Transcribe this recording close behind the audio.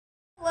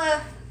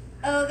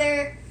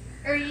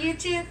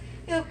YouTube.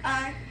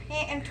 I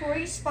am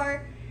Tori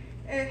Sparks,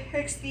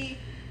 the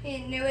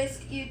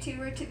newest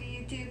YouTuber to the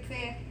YouTube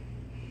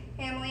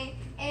family.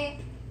 And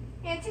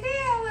today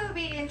I will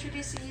be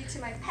introducing you to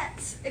my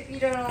pets, if you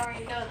don't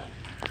already know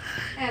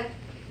them.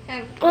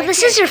 Well,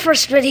 this is your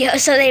first video,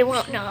 so they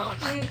won't know.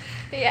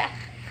 Yeah.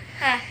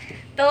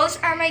 Those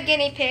are my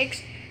guinea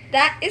pigs.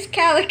 That is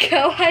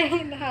Calico hiding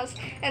in the house.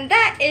 And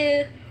that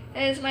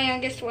is my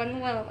youngest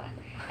one, Wilma.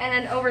 And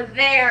then over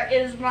there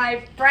is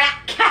my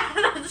brat cat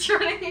that's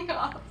running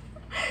off.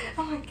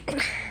 Oh my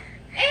god.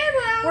 And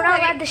we're not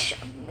allowed to show.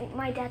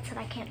 My dad said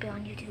I can't be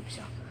on YouTube,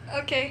 so.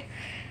 Okay.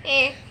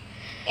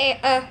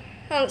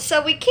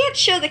 So we can't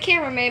show the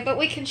cameraman, but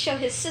we can show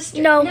his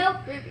sister. No. Nope.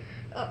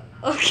 Oh,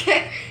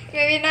 okay.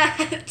 Maybe not.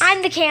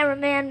 I'm the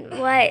cameraman.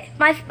 What?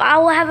 I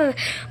will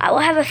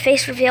have a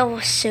face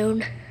reveal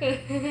soon.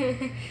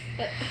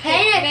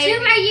 Hey, no, 2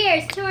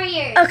 more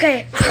years.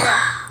 Okay. 3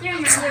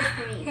 more years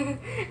for me.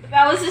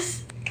 That was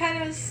just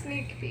kind of a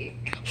sneak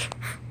peek.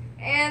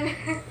 And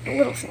A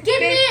little thing.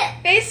 Give me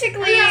it.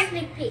 Basically, A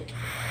sneak peek.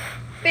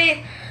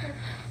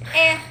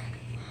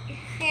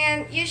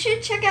 and you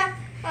should check out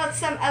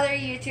some other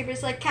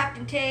YouTubers like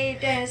Captain Tay,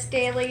 Dennis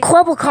Daly.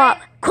 Quibble Cop.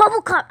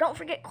 Don't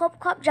forget Quibble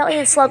Cop, Jelly,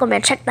 and Sluggo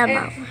Man. Check them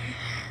out.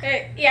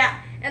 Yeah.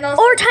 And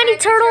also Or Tiny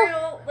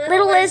Turtle,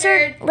 Little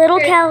Lizard, Little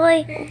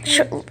Kelly,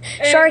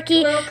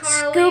 Sharky, Little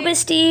Carly. Scuba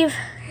Steve,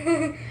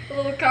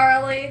 Little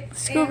Carly.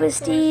 Scuba and,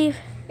 Steve.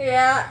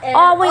 Yeah. And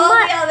Oh, we all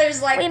the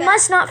others like we that.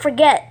 must not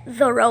forget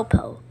the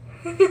Ropo.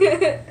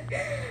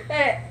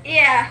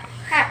 Yeah.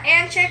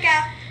 And check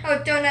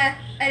out Donut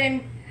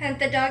and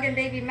the dog and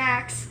baby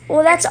Max.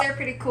 Well, they're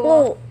pretty cool.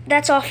 Well,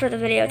 that's all for the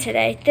video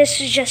today. This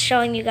is just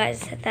showing you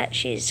guys that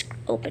she's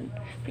open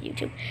for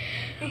YouTube.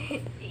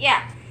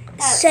 Yeah.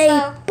 Say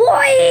so,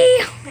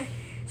 boy.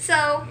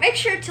 So make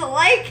sure to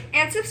like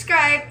and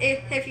subscribe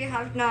if you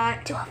have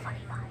not. Do a funny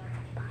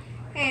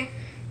bye.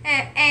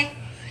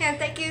 And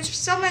thank you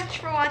so much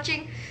for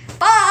watching.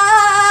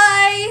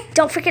 Bye!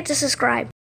 Don't forget to subscribe.